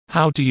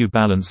How do you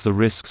balance the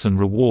risks and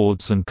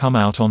rewards and come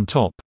out on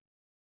top?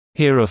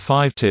 Here are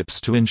 5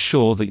 tips to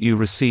ensure that you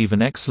receive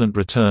an excellent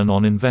return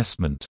on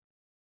investment.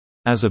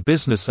 As a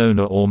business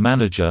owner or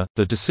manager,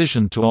 the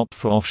decision to opt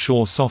for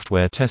offshore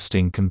software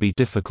testing can be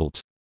difficult.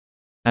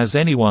 As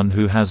anyone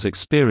who has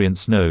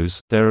experience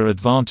knows, there are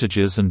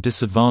advantages and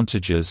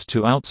disadvantages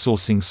to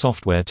outsourcing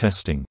software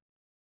testing.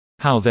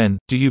 How then,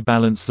 do you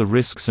balance the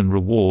risks and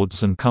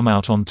rewards and come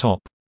out on top?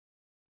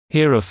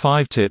 Here are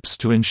 5 tips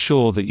to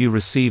ensure that you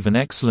receive an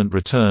excellent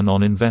return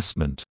on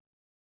investment.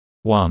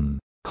 1.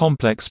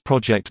 Complex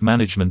project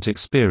management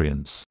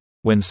experience.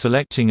 When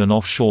selecting an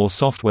offshore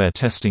software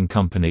testing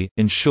company,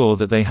 ensure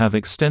that they have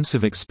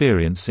extensive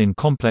experience in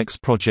complex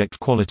project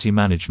quality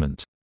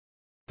management.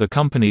 The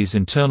company's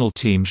internal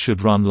team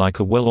should run like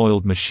a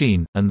well-oiled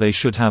machine, and they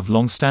should have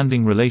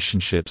long-standing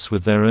relationships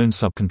with their own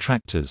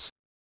subcontractors.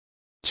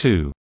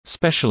 2.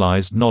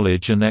 Specialized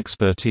knowledge and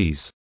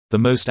expertise. The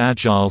most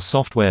agile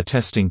software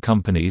testing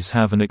companies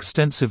have an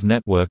extensive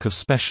network of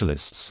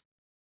specialists.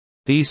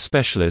 These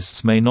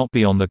specialists may not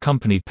be on the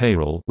company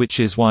payroll, which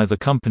is why the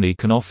company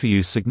can offer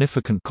you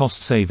significant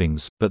cost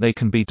savings, but they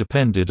can be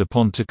depended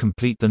upon to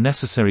complete the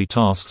necessary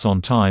tasks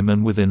on time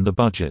and within the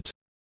budget.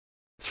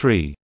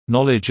 3.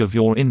 Knowledge of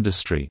your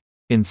industry.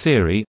 In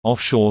theory,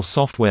 offshore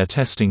software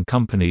testing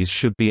companies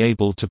should be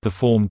able to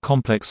perform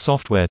complex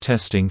software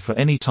testing for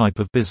any type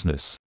of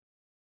business.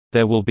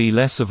 There will be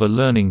less of a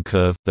learning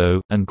curve,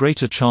 though, and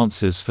greater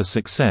chances for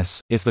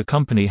success, if the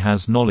company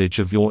has knowledge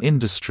of your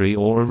industry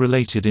or a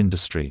related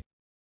industry.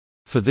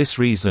 For this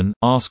reason,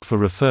 ask for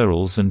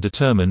referrals and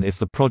determine if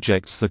the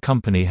projects the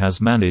company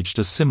has managed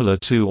are similar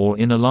to or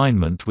in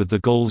alignment with the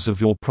goals of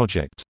your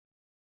project.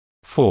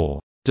 4.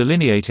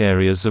 Delineate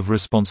areas of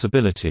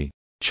responsibility.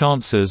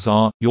 Chances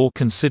are, you're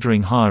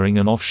considering hiring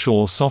an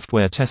offshore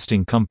software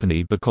testing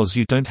company because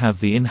you don't have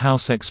the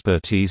in-house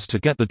expertise to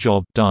get the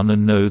job done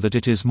and know that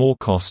it is more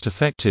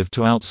cost-effective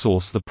to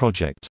outsource the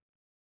project.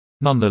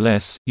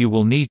 Nonetheless, you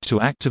will need to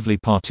actively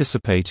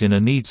participate in a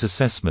needs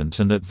assessment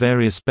and at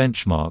various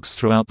benchmarks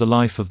throughout the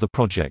life of the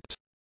project.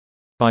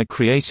 By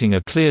creating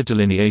a clear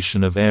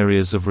delineation of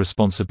areas of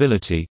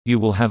responsibility, you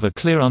will have a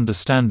clear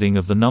understanding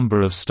of the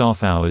number of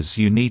staff hours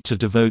you need to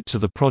devote to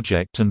the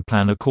project and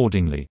plan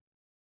accordingly.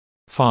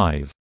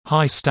 5.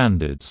 High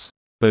standards.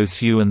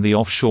 Both you and the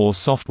offshore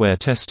software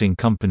testing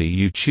company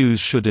you choose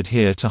should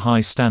adhere to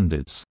high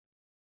standards.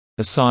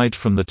 Aside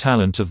from the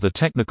talent of the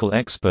technical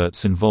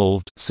experts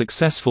involved,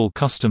 successful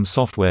custom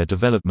software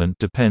development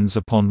depends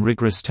upon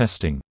rigorous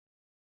testing.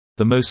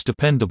 The most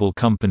dependable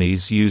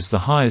companies use the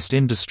highest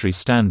industry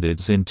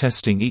standards in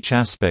testing each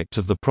aspect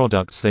of the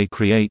products they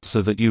create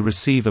so that you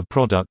receive a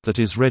product that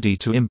is ready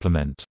to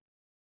implement.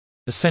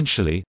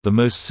 Essentially, the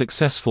most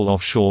successful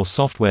offshore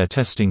software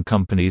testing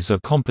companies are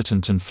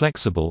competent and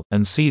flexible,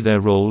 and see their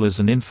role as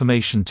an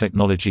information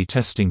technology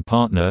testing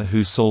partner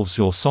who solves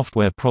your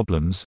software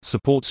problems,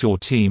 supports your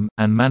team,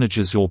 and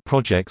manages your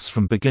projects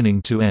from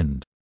beginning to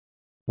end.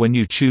 When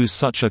you choose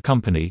such a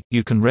company,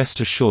 you can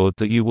rest assured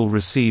that you will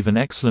receive an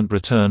excellent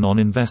return on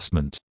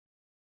investment.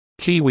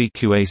 Kiwi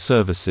QA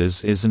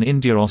Services is an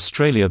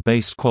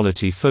India-Australia-based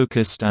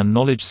quality-focused and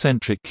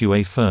knowledge-centric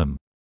QA firm.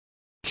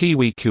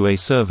 Kiwi QA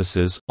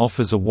Services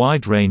offers a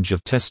wide range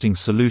of testing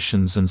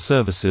solutions and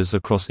services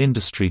across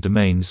industry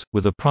domains,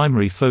 with a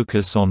primary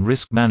focus on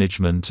risk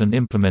management and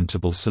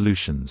implementable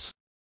solutions.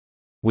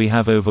 We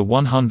have over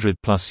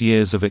 100+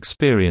 years of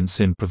experience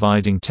in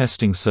providing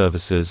testing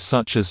services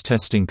such as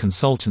testing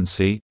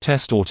consultancy,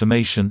 test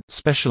automation,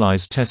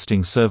 specialized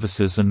testing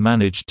services and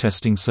managed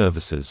testing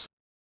services.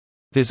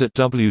 Visit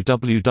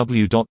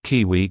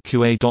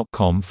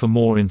www.kiwiqa.com for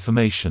more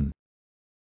information.